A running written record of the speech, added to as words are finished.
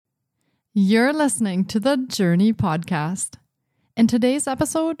You're listening to the Journey Podcast. In today's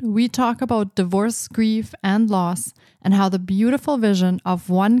episode, we talk about divorce, grief, and loss, and how the beautiful vision of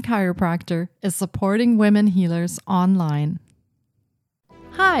one chiropractor is supporting women healers online.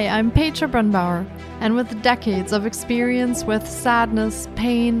 Hi, I'm Petra Brunbauer, and with decades of experience with sadness,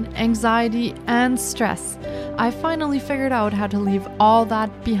 pain, anxiety, and stress, I finally figured out how to leave all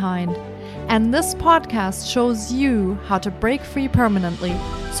that behind. And this podcast shows you how to break free permanently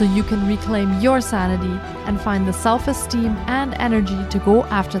so you can reclaim your sanity and find the self-esteem and energy to go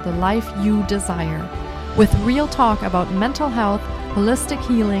after the life you desire. With real talk about mental health, holistic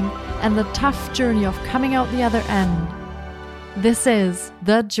healing, and the tough journey of coming out the other end. This is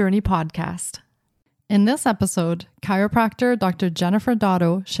the Journey Podcast. In this episode, chiropractor Dr. Jennifer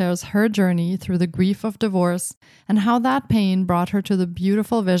Dotto shares her journey through the grief of divorce and how that pain brought her to the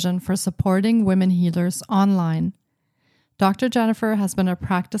beautiful vision for supporting women healers online. Dr. Jennifer has been a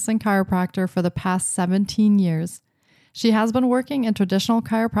practicing chiropractor for the past 17 years. She has been working in traditional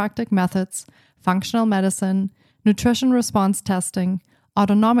chiropractic methods, functional medicine, nutrition response testing,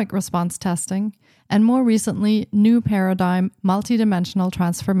 autonomic response testing, and more recently, new paradigm multidimensional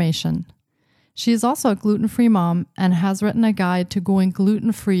transformation. She is also a gluten-free mom and has written a guide to going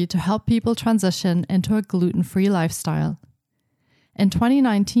gluten-free to help people transition into a gluten-free lifestyle. In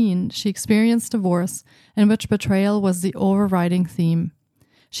 2019, she experienced divorce in which betrayal was the overriding theme.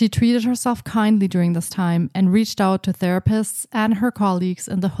 She treated herself kindly during this time and reached out to therapists and her colleagues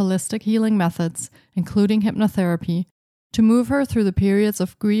in the holistic healing methods, including hypnotherapy, to move her through the periods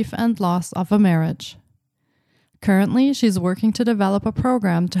of grief and loss of a marriage. Currently, she's working to develop a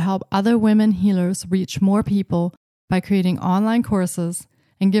program to help other women healers reach more people by creating online courses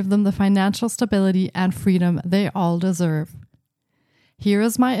and give them the financial stability and freedom they all deserve. Here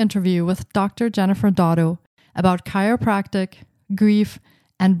is my interview with Dr. Jennifer Dotto about chiropractic, grief,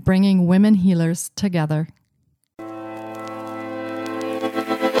 and bringing women healers together.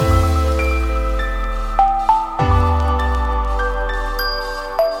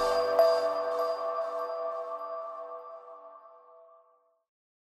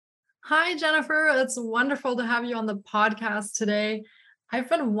 Hi, Jennifer. It's wonderful to have you on the podcast today. I've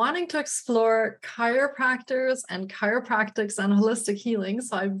been wanting to explore chiropractors and chiropractics and holistic healing,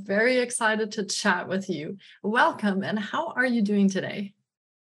 so I'm very excited to chat with you. Welcome, and how are you doing today?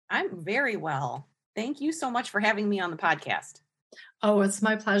 I'm very well. Thank you so much for having me on the podcast. Oh, it's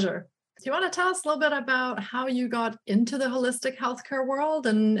my pleasure. Do you want to tell us a little bit about how you got into the holistic healthcare world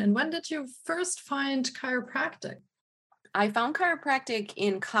and when did you first find chiropractic? I found chiropractic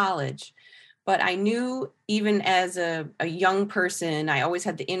in college, but I knew even as a young person, I always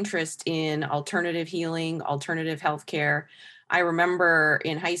had the interest in alternative healing, alternative healthcare. I remember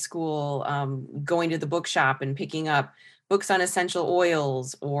in high school going to the bookshop and picking up books on essential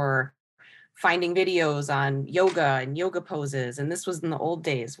oils or finding videos on yoga and yoga poses. And this was in the old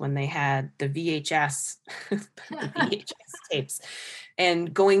days when they had the VHS, the VHS tapes.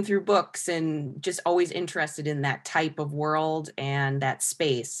 And going through books and just always interested in that type of world and that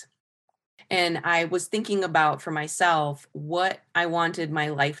space. And I was thinking about for myself what I wanted my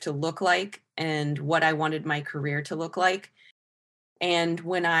life to look like and what I wanted my career to look like. And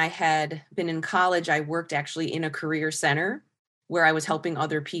when I had been in college, I worked actually in a career center where I was helping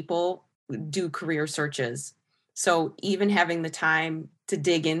other people do career searches. So even having the time to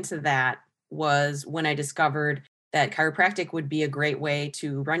dig into that was when I discovered that chiropractic would be a great way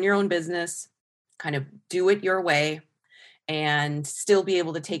to run your own business, kind of do it your way, and still be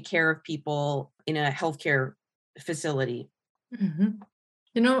able to take care of people in a healthcare facility. Mm-hmm.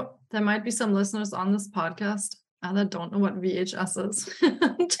 You know, there might be some listeners on this podcast that don't know what VHS is.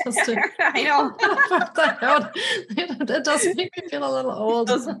 Just to I know. It does make me feel a little old.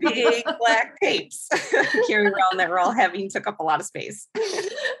 Those big black tapes carry around that were all heavy and took up a lot of space.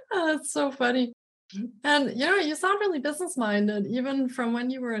 That's so funny. And, you sound really business-minded, even from when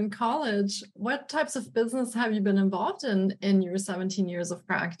you were in college. What types of business have you been involved in your 17 years of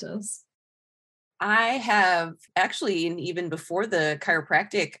practice? I have actually, and even before the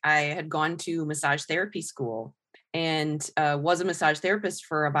chiropractic, I had gone to massage therapy school and was a massage therapist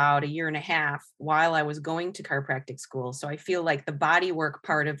for about a year and a half while I was going to chiropractic school. So I feel like the body work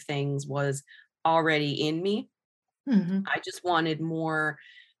part of things was already in me. Mm-hmm. I just wanted more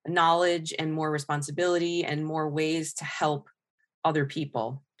knowledge and more responsibility and more ways to help other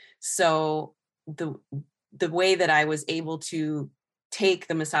people. So the way that I was able to take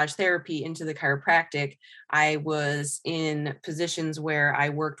the massage therapy into the chiropractic, I was in positions where I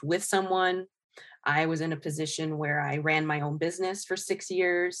worked with someone. I was in a position where I ran my own business for 6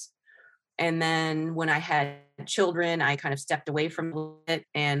 years. And then when I had children, I kind of stepped away from it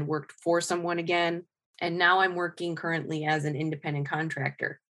and worked for someone again. And now I'm working currently as an independent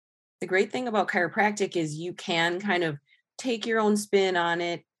contractor. The great thing about chiropractic is you can kind of take your own spin on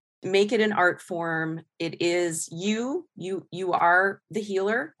it, make it an art form. It is you are the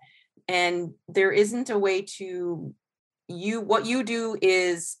healer, and there isn't a way to what you do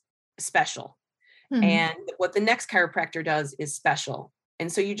is special. Mhm. And what the next chiropractor does is special.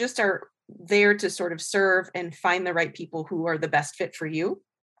 And so you just are there to sort of serve and find the right people who are the best fit for you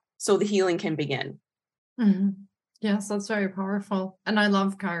so the healing can begin. Mhm. Yes, that's very powerful. And I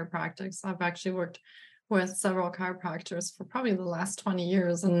love chiropractics. I've actually worked with several chiropractors for probably the last 20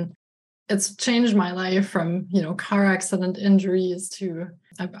 years. And it's changed my life from, car accident injuries to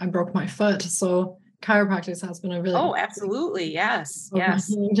I broke my foot. So chiropractic has been a really Oh, big absolutely. Yes. part of my Yes.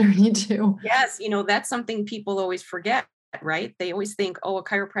 healing journey too. Yes. That's something people always forget, right? They always think, oh, a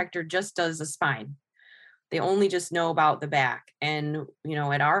chiropractor just does the spine. They only just know about the back. And,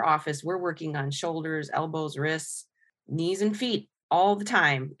 at our office, we're working on shoulders, elbows, wrists, knees, and feet all the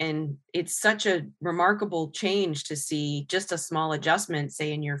time. And it's such a remarkable change to see just a small adjustment,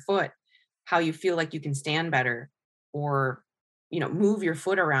 say in your foot, how you feel like you can stand better or, move your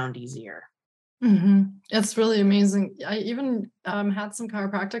foot around easier. It's really amazing. I even had some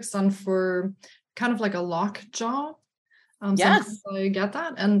chiropractics done for kind of like a lock jaw. Sometimes Yes. I get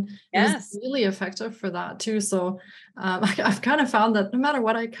that, and it was Yes. really effective for that too. So I've kind of found that no matter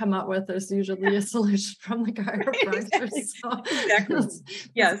what I come up with, there's usually a solution from the chiropractor. So Exactly. that's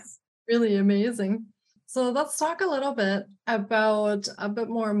Yes. really amazing. So let's talk a little bit about a bit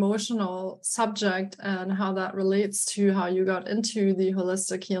more emotional subject and how that relates to how you got into the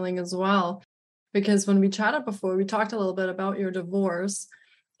holistic healing as well. Because when we chatted before, we talked a little bit about your divorce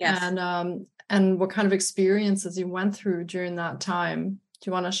Yes. and what kind of experiences you went through during that time. Do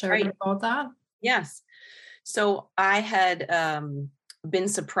you want to share a Right. bit about that? Yes. So I had been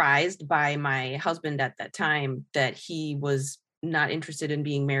surprised by my husband at that time that he was not interested in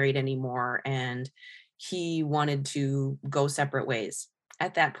being married anymore, and he wanted to go separate ways.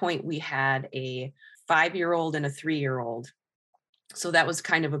 At that point, we had a 5-year-old and a 3-year-old. So that was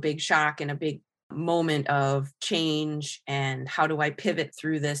kind of a big shock and a big moment of change. And how do I pivot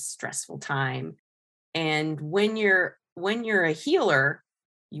through this stressful time? And when you're a healer,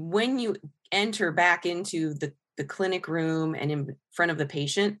 when you enter back into the clinic room and in front of the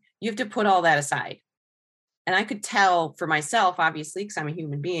patient, you have to put all that aside. And I could tell for myself, obviously, because I'm a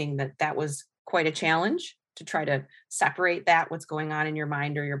human being, that that was quite a challenge to try to separate that, what's going on in your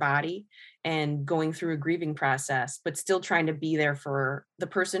mind or your body, and going through a grieving process, but still trying to be there for the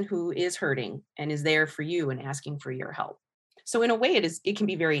person who is hurting and is there for you and asking for your help. So in a way, it can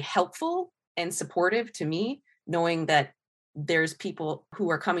be very helpful and supportive to me, knowing that there's people who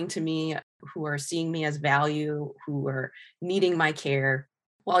are coming to me, who are seeing me as value, who are needing my care,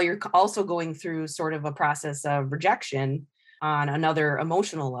 while you're also going through sort of a process of rejection on another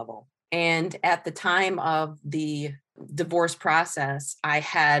emotional level. And at the time of the divorce process, I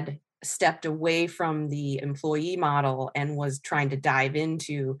had stepped away from the employee model and was trying to dive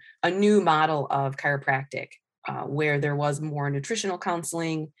into a new model of chiropractic, where there was more nutritional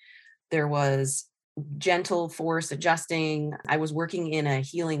counseling, there was gentle force adjusting. I was working in a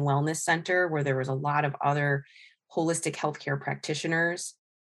healing wellness center where there was a lot of other holistic healthcare practitioners.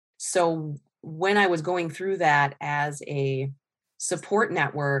 So when I was going through that as a support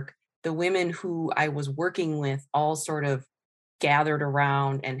network, the women who I was working with all sort of gathered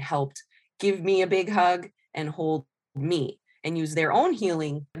around and helped give me a big hug and hold me and use their own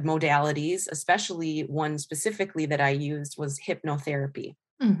healing modalities, especially one specifically that I used was hypnotherapy.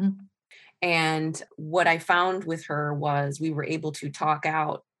 Mhm. And what I found with her was we were able to talk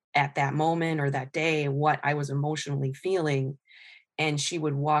out at that moment or that day what I was emotionally feeling. And she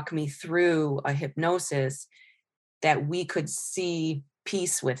would walk me through a hypnosis that we could see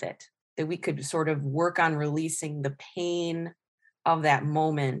peace with it, that we could sort of work on releasing the pain of that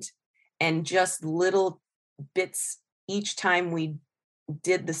moment, and just little bits each time we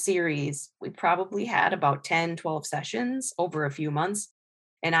did the series. We probably had about 10, 12 sessions over a few months.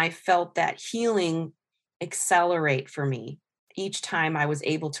 And I felt that healing accelerate for me each time I was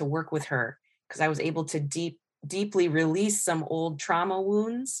able to work with her, because I was able to deeply release some old trauma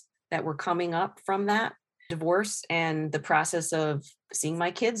wounds that were coming up from that divorce and the process of seeing my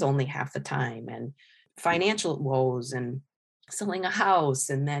kids only half the time and financial woes and selling a house,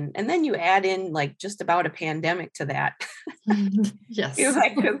 and then you add in like just about a pandemic to that. You're Yes.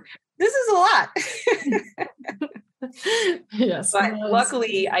 like, this is a lot. Yes. But Yes.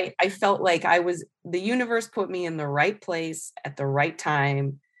 luckily I felt like the universe put me in the right place at the right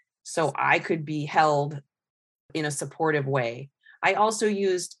time so I could be held in a supportive way. I also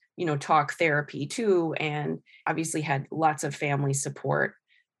used, talk therapy too, and obviously had lots of family support.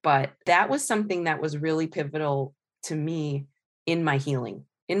 But that was something that was really pivotal to me in my healing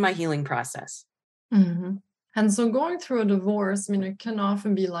process. Hmm. And so going through a divorce, I mean, it can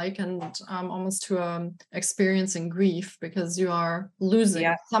often be likened almost to experiencing grief because you are losing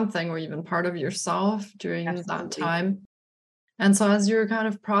Yeah, something or even part of yourself during that absolutely. time. And so as you're kind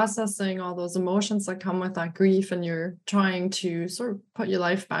of processing all those emotions that come with that grief and you're trying to sort of put your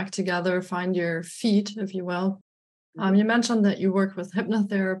life back together, find your feet, if you will, Mhm. you mentioned that you work with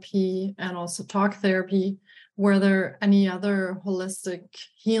hypnotherapy and also talk therapy. Were there any other holistic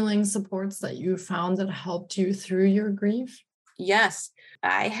healing supports that you found that helped you through your grief? Yes,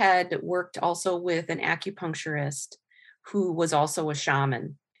 I had worked also with an acupuncturist who was also a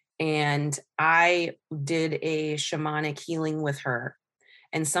shaman. And I did a shamanic healing with her.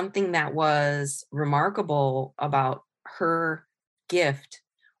 And something that was remarkable about her gift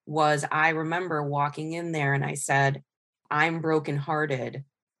was I remember walking in there and I said, I'm brokenhearted.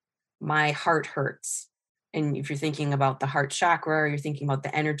 My heart hurts. And if you're thinking about the heart chakra, or you're thinking about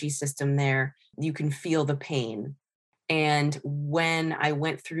the energy system there, you can feel the pain. And when I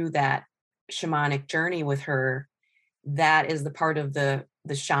went through that shamanic journey with her, that is the part of the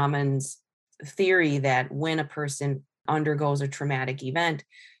shaman's theory that when a person undergoes a traumatic event,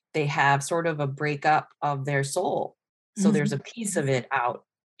 they have sort of a breakup of their soul. So there's a Mhm. piece of it out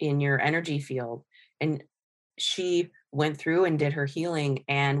in your energy field. And she went through and did her healing.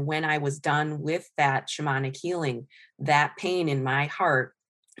 And when I was done with that shamanic healing, that pain in my heart,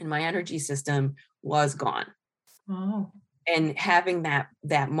 in my energy system was gone. Oh. And having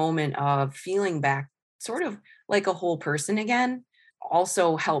that moment of feeling back sort of like a whole person again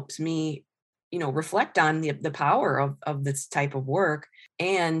also helps me, reflect on the power of this type of work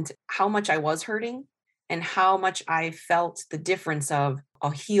and how much I was hurting and how much I felt the difference of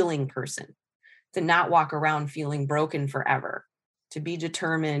a healing person, to not walk around feeling broken forever, to be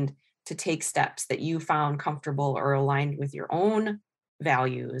determined to take steps that you found comfortable or aligned with your own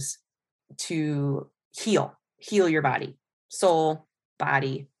values to heal your body, soul,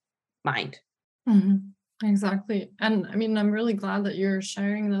 body, mind. Mhm. Exactly. And I mean, I'm really glad that you're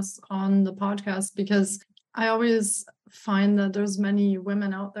sharing this on the podcast because I always find that there's many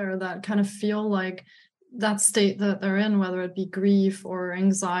women out there that kind of feel like that state that they're in, whether it be grief or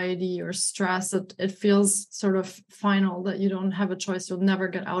anxiety or stress, it feels sort of final that you don't have a choice. You'll never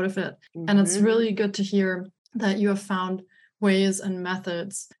get out of it. And it's Mhm. really good to hear that you have found ways and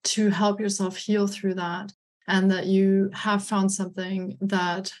methods to help yourself heal through that and that you have found something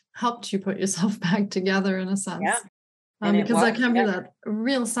that helped you put yourself back together in a Yeah, sense. and it Because there was, can be yeah. that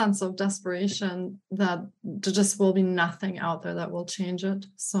real sense of desperation that there just will be nothing out there that will change it.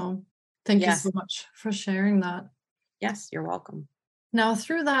 So thank you so Yes, much for sharing that. yes, you're welcome. Now,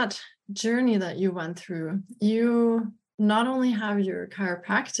 through that journey that you went through, you not only have your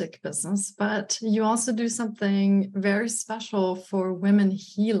chiropractic business, but you also do something very special for women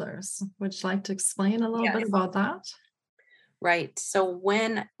healers. Would you like to explain a little bit Yes, about that? right. So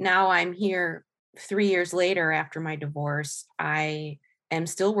when now I'm here 3 years later after my divorce, I am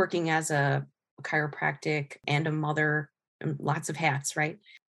still working as a chiropractic and a mother, and lots of hats, right?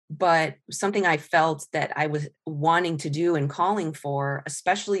 But something I felt that I was wanting to do and calling for,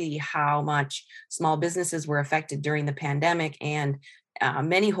 especially how much small businesses were affected during the pandemic, and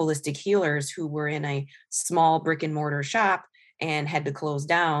many holistic healers who were in a small brick and mortar shop and had to close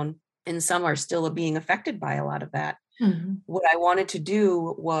down, and some are still being affected by a lot of that. Mhm. What I wanted to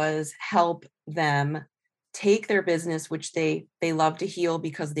do was help them take their business, which they love to heal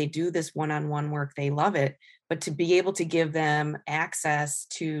because they do this one-on-one work, they love it, but to be able to give them access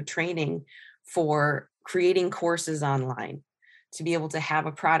to training for creating courses online, to be able to have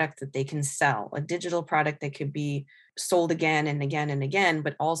a product that they can sell, a digital product that could be sold again and again and again,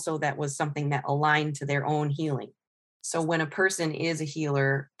 but also that was something that aligned to their own healing. So when a person is a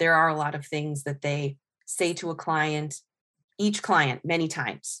healer, there are a lot of things that they say to a client, each client many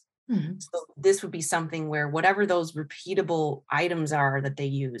times. Mhm. So this would be something where whatever those repeatable items are that they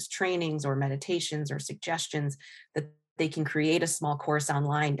use, trainings or meditations or suggestions, that they can create a small course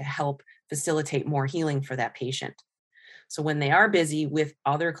online to help facilitate more healing for that patient. So when they are busy with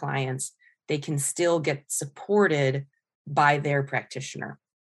other clients, they can still get supported by their practitioner.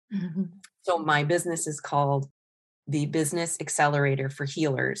 Mhm. So my business is called the Business Accelerator for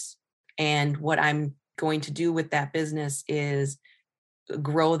Healers. And what I'm going to do with that business is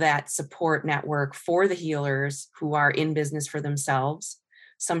grow that support network for the healers who are in business for themselves.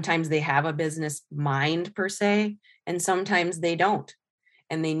 Sometimes they have a business mind per se, and sometimes they don't.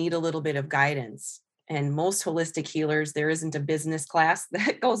 and they need a little bit of guidance. And most holistic healers, there isn't a business class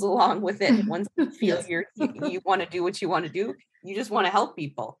that goes along with it. Once you feel Yes. you want to do what you want to do, you just want to help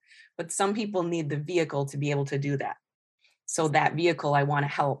people. But some people need the vehicle to be able to do that. So that vehicle, I want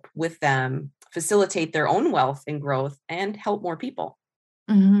to help with them facilitate their own wealth and growth and help more people.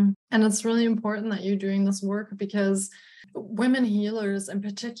 And it's really important that you're doing this work because women healers in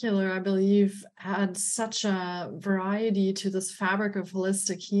particular, I believe, add such a variety to this fabric of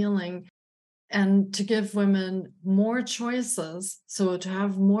holistic healing, and to give women more choices. So to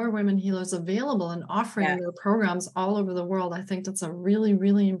have more women healers available and offering their programs all over the world, I think that's a really,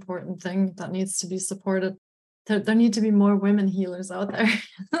 really important thing that needs to be supported. There need to be more women healers out there.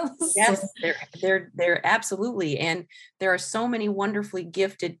 Yes, they're absolutely. And there are so many wonderfully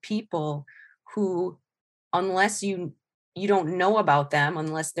gifted people who, unless you don't know about them,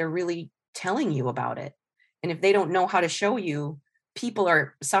 unless they're really telling you about it. And if they don't know how to show you, people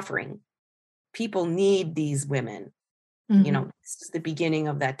are suffering. People need these women. This is the beginning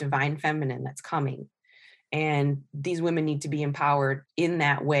of that divine feminine that's coming. And these women need to be empowered in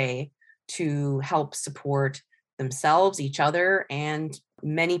that way to help support themselves, each other, and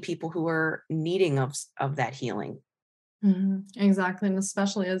many people who are needing of that healing. Exactly. And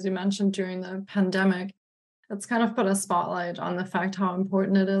especially as you mentioned during the pandemic, it's kind of put a spotlight on the fact how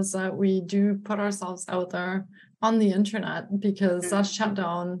important it is that we do put ourselves out there on the internet, because that shut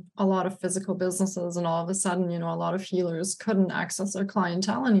down a lot of physical businesses. And all of a sudden, a lot of healers couldn't access their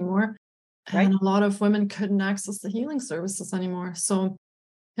clientele anymore. Right. And a lot of women couldn't access the healing services anymore. So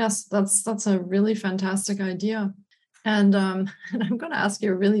yes, that's a really fantastic idea. And I'm going to ask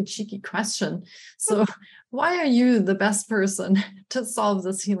you a really cheeky question. So why are you the best person to solve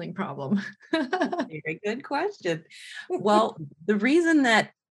this healing problem? Very good question. Well, the reason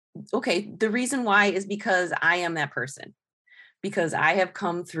why is because I am that person, because I have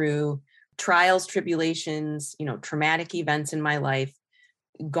come through trials, tribulations, traumatic events in my life,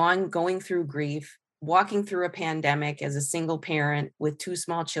 going through grief, walking through a pandemic as a single parent with 2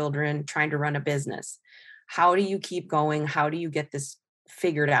 small children, trying to run a business. How do you keep going? How do you get this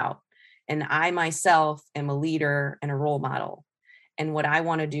figured out? And I myself am a leader and a role model. And what I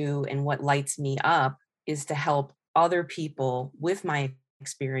want to do and what lights me up is to help other people with my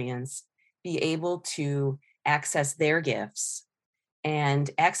experience be able to access their gifts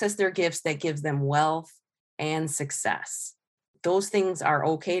that gives them wealth and success. Those things are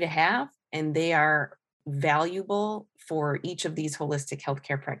okay to have, and they are valuable for each of these holistic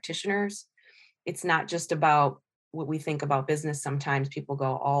healthcare practitioners. It's not just about what we think about business. Sometimes people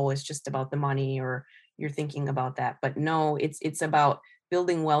go, oh, it's just about the money, or you're thinking about that. But no, it's about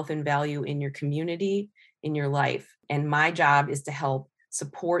building wealth and value in your community, in your life. And my job is to help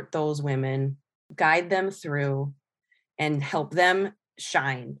support those women, guide them through, and help them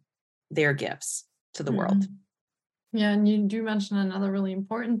shine their gifts to the world. Yeah, and you do mention another really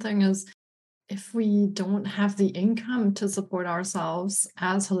important thing is, if we don't have the income to support ourselves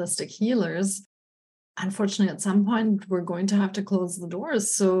as holistic healers, unfortunately, at some point, we're going to have to close the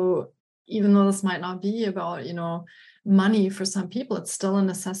doors. So even though this might not be about, money for some people, it's still a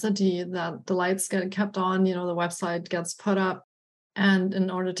necessity that the lights get kept on, the website gets put up. And in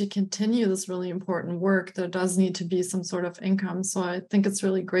order to continue this really important work, there does need to be some sort of income. So I think it's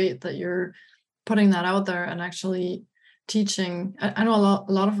really great that you're putting that out there and actually teaching. I know a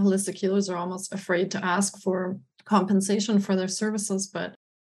lot of holistic healers are almost afraid to ask for compensation for their services, but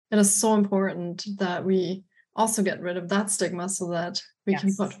it is so important that we also get rid of that stigma so that we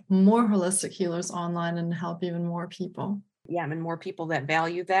can put more holistic healers online and help even more people. Yeah, and more people that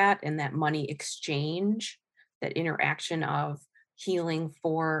value that, and that money exchange, that interaction of healing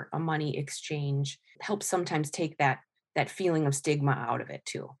for a money exchange helps sometimes take that feeling of stigma out of it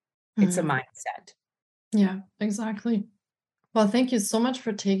too. It's a mindset. Yeah, exactly. Well, thank you so much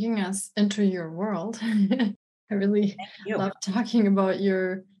for taking us into your world. I really love talking about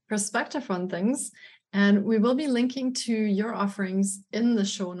your perspective on things. And we will be linking to your offerings in the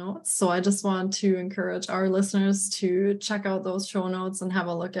show notes. So I just want to encourage our listeners to check out those show notes and have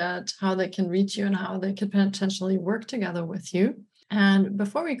a look at how they can reach you and how they could potentially work together with you. And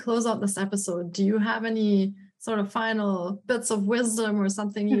before we close out this episode, do you have any sort of final bits of wisdom or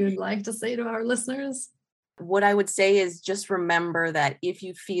something you'd like to say to our listeners? What I would say is just remember that if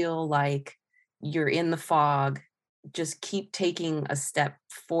you feel like you're in the fog, just keep taking a step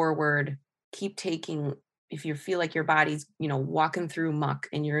forward. If you feel like your body's, walking through muck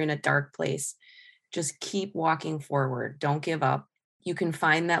and you're in a dark place, just keep walking forward. Don't give up. You can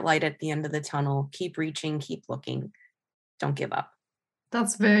find that light at the end of the tunnel. Keep reaching, keep looking. Don't give up.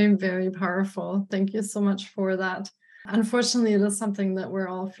 That's very, very powerful. Thank you so much for that. Unfortunately, it is something that we're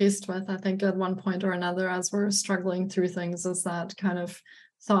all faced with, I think, at one point or another as we're struggling through things, is that kind of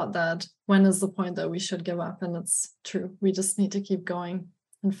thought that when is the point that we should give up? And it's true. We just need to keep going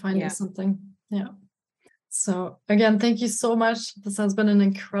and finding something. Yeah. So again, thank you so much. This has been an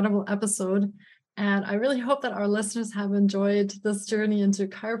incredible episode. And I really hope that our listeners have enjoyed this journey into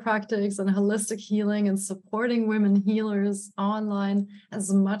chiropractics and holistic healing and supporting women healers online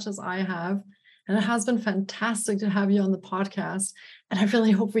as much as I have. And it has been fantastic to have you on the podcast. And I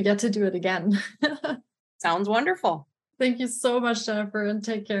really hope we get to do it again. Sounds wonderful. Thank you so much, Jennifer, and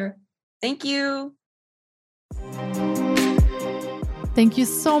take care. Thank you. Thank you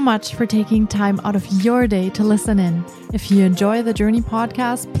so much for taking time out of your day to listen in. If you enjoy the Journey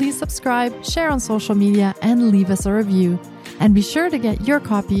podcast, please subscribe, share on social media, and leave us a review. And be sure to get your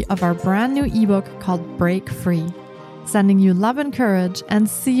copy of our brand new ebook called Break Free. Sending you love and courage, and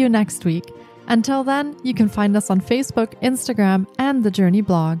see you next week. Until then, you can find us on Facebook, Instagram, and the Journey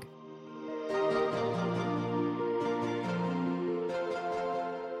blog.